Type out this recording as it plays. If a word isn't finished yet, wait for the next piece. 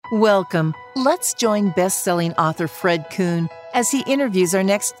Welcome. Let's join best-selling author Fred Kuhn as he interviews our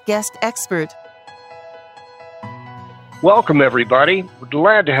next guest expert. Welcome, everybody. We're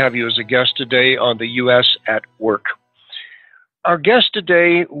glad to have you as a guest today on the U.S. at Work. Our guest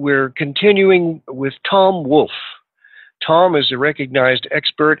today, we're continuing with Tom Wolf. Tom is a recognized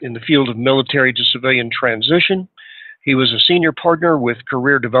expert in the field of military to civilian transition. He was a senior partner with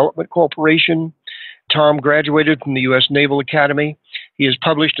Career Development Corporation. Tom graduated from the U.S. Naval Academy. He is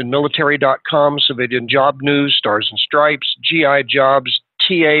published in military.com, Civilian Job News, Stars and Stripes, GI Jobs,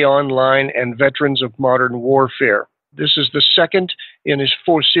 TA Online, and Veterans of Modern Warfare. This is the second in his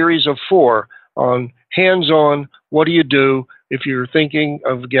series of 4 on hands-on, what do you do if you're thinking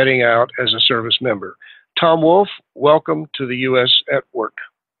of getting out as a service member. Tom Wolf, welcome to the U.S. at Work.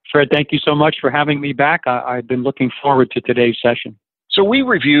 Fred, thank you so much for having me back. I've been looking forward to today's session. So we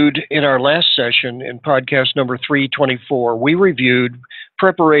reviewed in our last session in podcast number 324, we reviewed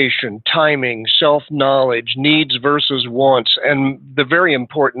preparation, timing, self-knowledge, needs versus wants, and the very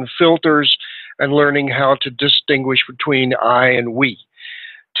important filters and learning how to distinguish between I and we.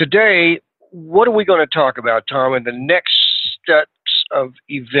 Today, what are we going to talk about, Tom, in the next steps of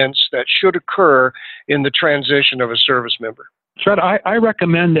events that should occur in the transition of a service member? Fred, I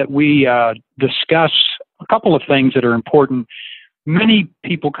recommend that we discuss a couple of things that are important. Many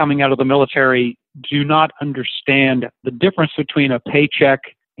people coming out of the military do not understand the difference between a paycheck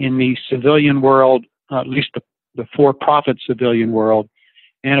in the civilian world, at least the for-profit civilian world,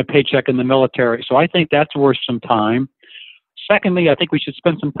 and a paycheck in the military. So I think that's worth some time. Secondly, I think we should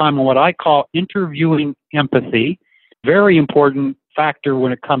spend some time on what I call interviewing empathy. Very important factor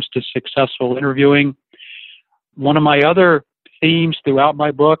when it comes to successful interviewing. One of my other themes throughout my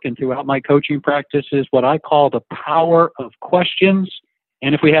book and throughout my coaching practice is what I call the power of questions.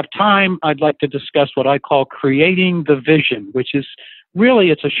 And if we have time, I'd like to discuss what I call creating the vision, which is really,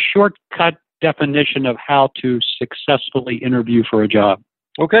 it's a shortcut definition of how to successfully interview for a job.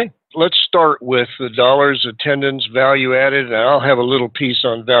 Okay, let's start with the dollars, attendance, value added, and I'll have a little piece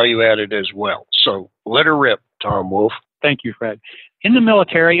on value added as well. So let her rip, Tom Wolf. Thank you, Fred. In the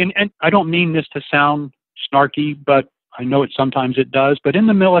military, and I don't mean this to sound snarky, but I know sometimes it does, but in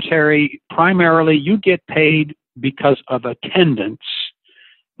the military, primarily you get paid because of attendance,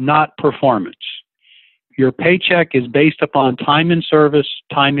 not performance. Your paycheck is based upon time in service,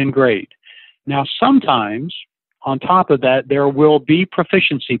 time in grade. Now, sometimes, on top of that, there will be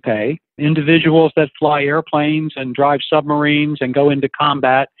proficiency pay. Individuals that fly airplanes and drive submarines and go into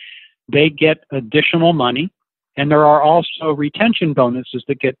combat, they get additional money. And there are also retention bonuses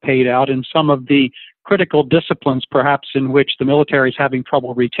that get paid out in some of the critical disciplines, perhaps in which the military is having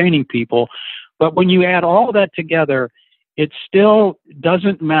trouble retaining people. But when you add all that together, it still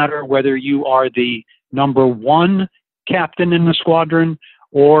doesn't matter whether you are the number 1 captain in the squadron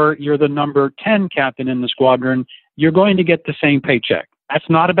or you're the number 10 captain in the squadron, you're going to get the same paycheck. That's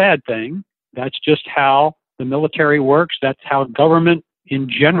not a bad thing. That's just how the military works. That's how government in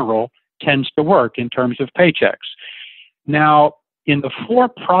general tends to work in terms of paychecks. Now, in the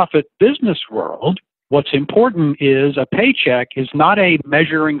for-profit business world, what's important is a paycheck is not a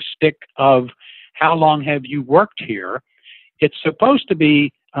measuring stick of how long have you worked here. It's supposed to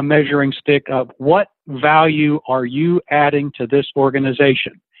be a measuring stick of what value are you adding to this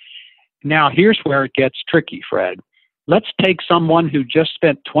organization. Now, here's where it gets tricky, Fred. Let's take someone who just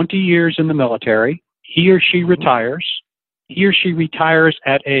spent 20 years in the military. He or she retires. He or she retires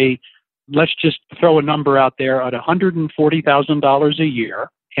at let's just throw a number out there, at $140,000 a year,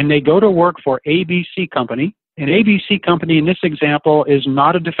 and they go to work for ABC Company. An ABC Company in this example is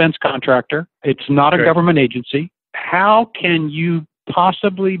not a defense contractor. It's not a government agency. How can you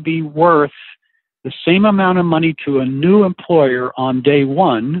possibly be worth the same amount of money to a new employer on day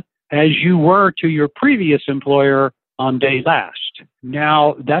 1 as you were to your previous employer on day last?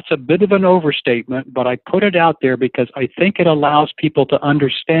 Now, that's a bit of an overstatement, but I put it out there because I think it allows people to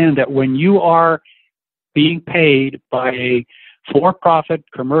understand that when you are being paid by a for-profit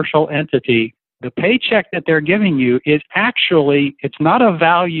commercial entity, the paycheck that they're giving you is actually, it's not a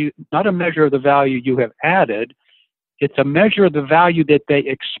value, not a measure of the value you have added. It's a measure of the value that they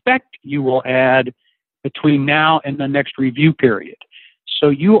expect you will add between now and the next review period. So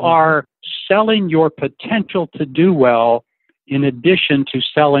you are selling your potential to do well in addition to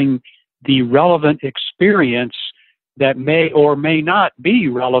selling the relevant experience that may or may not be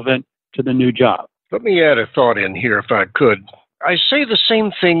relevant to the new job. Let me add a thought in here if I could. I say the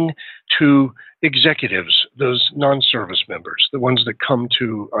same thing to executives, those non-service members, the ones that come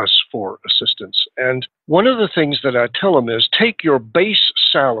to us for assistance. And one of the things that I tell them is take your base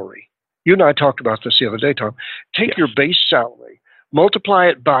salary. You and I talked about this the other day, Tom. Take your base salary, multiply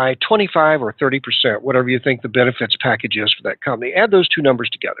it by 25 or 30%, whatever you think the benefits package is for that company. Add those two numbers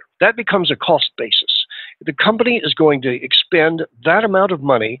together. That becomes a cost basis. The company is going to expend that amount of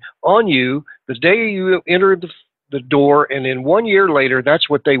money on you the day you enter the door, and in 1 year later, that's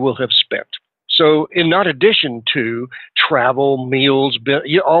what they will have spent. So in not addition to travel, meals,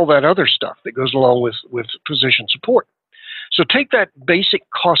 all that other stuff that goes along with position support. So take that basic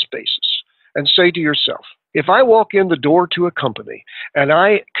cost basis and say to yourself, if I walk in the door to a company and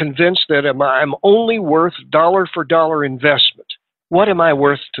I convince that I'm only worth dollar for dollar investment, what am I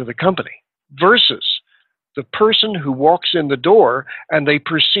worth to the company? Versus the person who walks in the door and they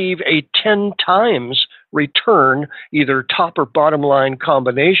perceive a 10 times return, either top or bottom line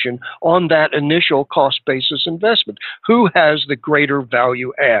combination on that initial cost basis investment. Who has the greater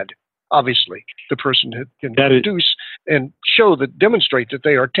value add? Obviously, the person who can produce and demonstrate that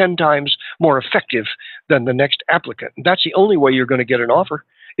they are 10 times more effective than the next applicant. And that's the only way you're going to get an offer,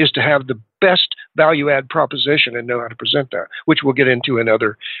 is to have the best value add proposition and know how to present that, which we'll get into in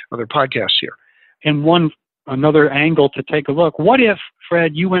other podcasts here. And another angle to take a look. What if,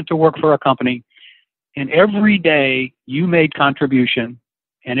 Fred, you went to work for a company and every day you made contribution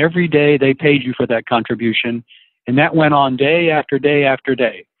and every day they paid you for that contribution, and that went on day after day after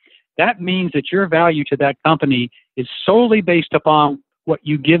day? That means that your value to that company is solely based upon what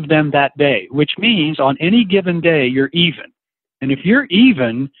you give them that day, which means on any given day, you're even. And if you're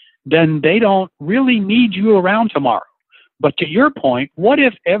even, then they don't really need you around tomorrow. But to your point, what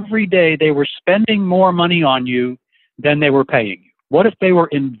if every day they were spending more money on you than they were paying you? What if they were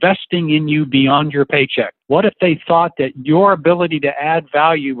investing in you beyond your paycheck? What if they thought that your ability to add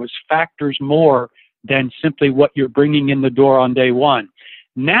value was factors more than simply what you're bringing in the door on day one?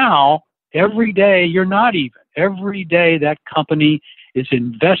 Now, every day you're not even. Every day that company is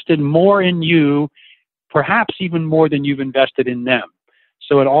invested more in you, perhaps even more than you've invested in them.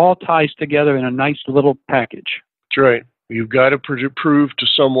 So it all ties together in a nice little package. That's right. You've got to prove to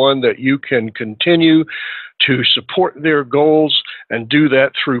someone that you can continue to support their goals and do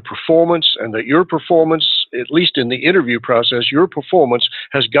that through performance, and that your performance, at least in the interview process, your performance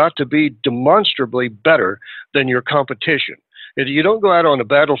has got to be demonstrably better than your competition. You don't go out on a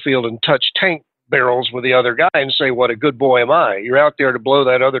battlefield and touch tank barrels with the other guy and say, what a good boy am I. You're out there to blow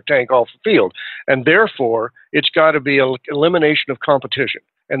that other tank off the field. And therefore, it's got to be an elimination of competition.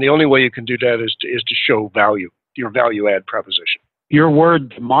 And the only way you can do that is to show value, your value add proposition. Your word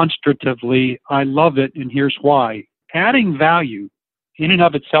demonstratively, I love it, and here's why. Adding value in and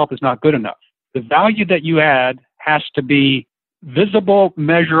of itself is not good enough. The value that you add has to be visible,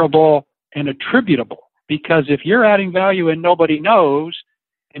 measurable, and attributable. Because if you're adding value and nobody knows,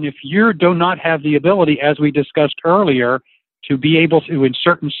 and if you do not have the ability, as we discussed earlier, to be able to, in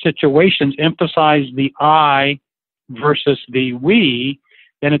certain situations, emphasize the I versus the we,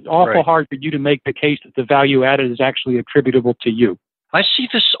 then it's awful hard for you to make the case that the value added is actually attributable to you. I see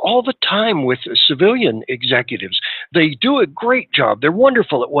this all the time with civilian executives. They do a great job. They're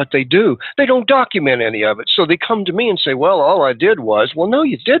wonderful at what they do. They don't document any of it. So they come to me and say, well, all I did was, well, no,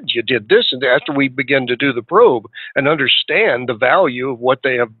 you did. You did this. And after we begin to do the probe and understand the value of what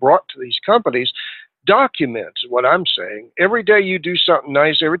they have brought to these companies, document what I'm saying. Every day you do something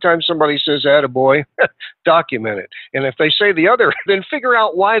nice, every time somebody says, attaboy, document it. And if they say the other, then figure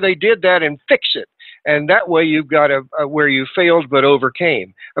out why they did that and fix it. And that way you've got where you failed but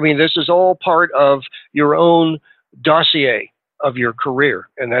overcame. I mean, this is all part of your own dossier of your career.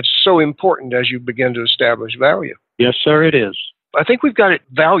 And that's so important as you begin to establish value. Yes, sir, it is. I think we've got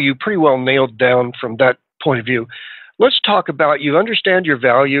value pretty well nailed down from that point of view. Let's talk about, you understand your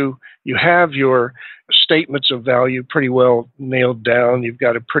value. You have your statements of value pretty well nailed down. You've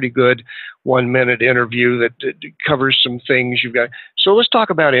got a pretty good 1-minute interview that covers some things you've got. So let's talk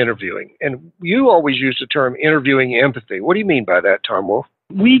about interviewing. And you always use the term interviewing empathy. What do you mean by that, Tom Wolf?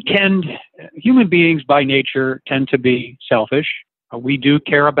 Human beings by nature tend to be selfish. We do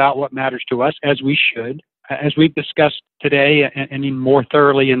care about what matters to us, as we should. As we've discussed today and even more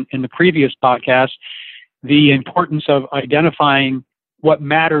thoroughly in the previous podcast, the importance of identifying what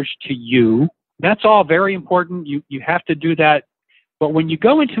matters to you. That's all very important. You have to do that. But when you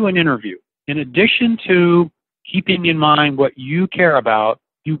go into an interview, in addition to keeping in mind what you care about,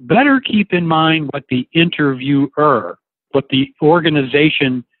 you better keep in mind what the interviewer, what the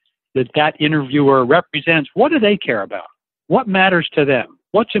organization that interviewer represents, what do they care about? What matters to them?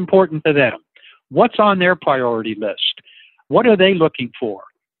 What's important to them? What's on their priority list? What are they looking for?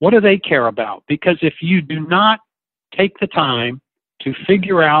 What do they care about? Because if you do not take the time to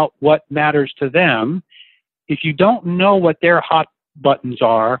figure out what matters to them, if you don't know what their hot buttons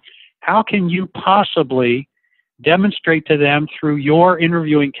are, how can you possibly demonstrate to them through your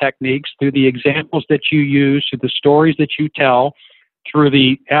interviewing techniques, through the examples that you use, through the stories that you tell, through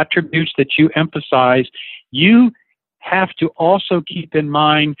the attributes that you emphasize. You have to also keep in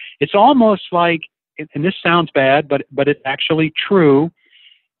mind, it's almost like, and this sounds bad, but it's actually true,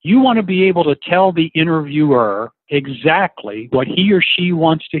 you want to be able to tell the interviewer exactly what he or she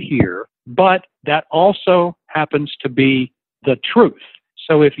wants to hear, but that also happens to be the truth.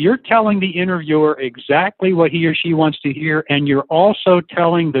 So if you're telling the interviewer exactly what he or she wants to hear, and you're also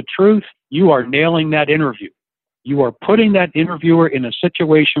telling the truth, you are nailing that interview. You are putting that interviewer in a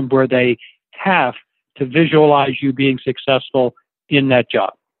situation where they have to visualize you being successful in that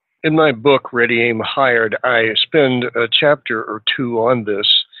job. In my book, Ready, Aim, Hired, I spend a chapter or two on this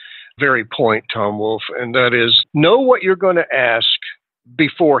very point, Tom Wolfe, and that is, know what you're going to ask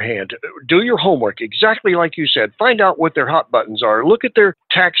beforehand. Do your homework, exactly like you said. Find out what their hot buttons are. Look at their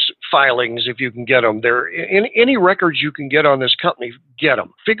tax filings if you can get them. Any records you can get on this company, get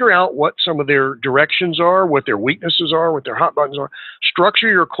them. Figure out what some of their directions are, what their weaknesses are, what their hot buttons are. Structure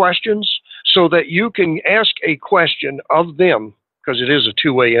your questions so that you can ask a question of them, because it is a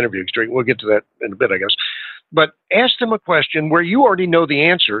two-way interview. We'll get to that in a bit, I guess. But ask them a question where you already know the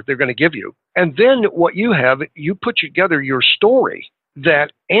answer they're going to give you. And then what you have, you put together your story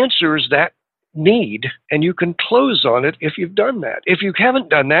that answers that need, and you can close on it if you've done that. If you haven't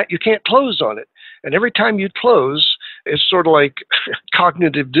done that, you can't close on it. And every time you close, it's sort of like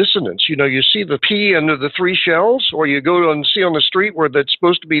cognitive dissonance. You know, you see the P under the three shells, or you go and see on the street where that's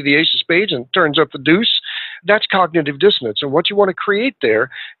supposed to be the ace of spades and it turns up the deuce. That's cognitive dissonance. And what you want to create there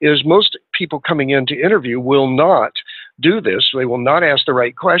is most people coming in to interview will not do this. They will not ask the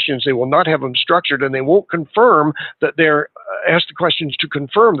right questions. They will not have them structured, and they won't confirm that they're ask the questions to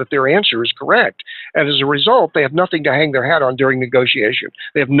confirm that their answer is correct. And as a result, they have nothing to hang their hat on during negotiation.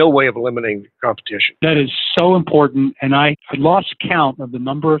 They have no way of eliminating the competition. That is so important. And I lost count of the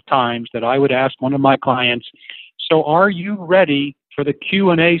number of times that I would ask one of my clients, so are you ready for the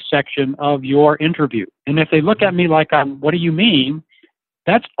Q&A section of your interview? And if they look at me like, what do you mean?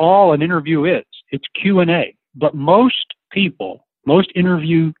 That's all an interview is. It's Q&A. But most people, most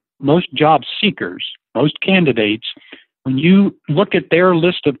job seekers, most candidates, when you look at their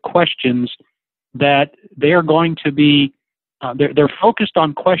list of questions that they're going to be, they're focused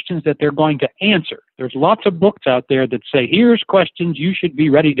on questions that they're going to answer. There's lots of books out there that say, here's questions you should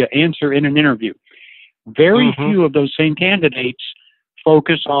be ready to answer in an interview. Very few of those same candidates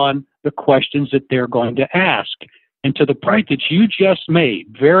focus on the questions that they're going to ask. And to the point that you just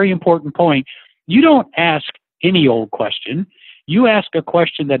made, very important point, you don't ask any old question. You ask a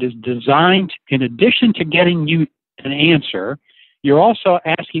question that is designed, in addition to getting you an answer, you're also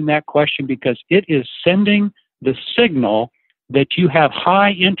asking that question because it is sending the signal that you have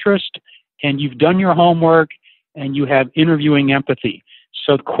high interest and you've done your homework and you have interviewing empathy.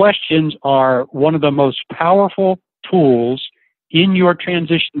 So questions are one of the most powerful tools in your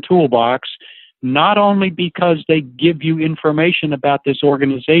transition toolbox, not only because they give you information about this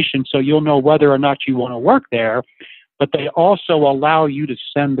organization so you'll know whether or not you want to work there, but they also allow you to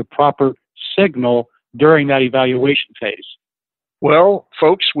send the proper signal during that evaluation phase. Well,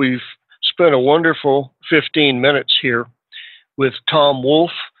 folks, we've spent a wonderful 15 minutes here with Tom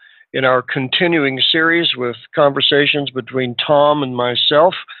Wolfe in our continuing series with conversations between Tom and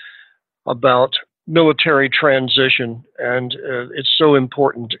myself about military transition, and it's so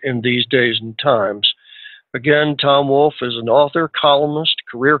important in these days and times. Again, Tom Wolfe is an author, columnist,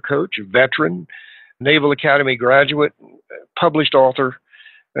 career coach, a veteran, Naval Academy graduate, published author,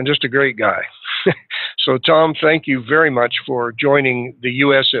 and just a great guy. So, Tom, thank you very much for joining the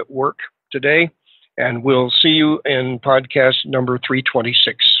U.S. at Work today, and we'll see you in podcast number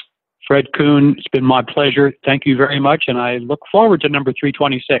 326. Fred Kuhn, it's been my pleasure. Thank you very much, and I look forward to number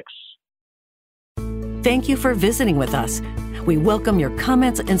 326. Thank you for visiting with us. We welcome your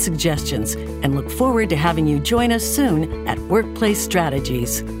comments and suggestions and look forward to having you join us soon at Workplace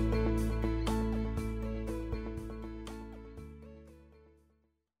Strategies.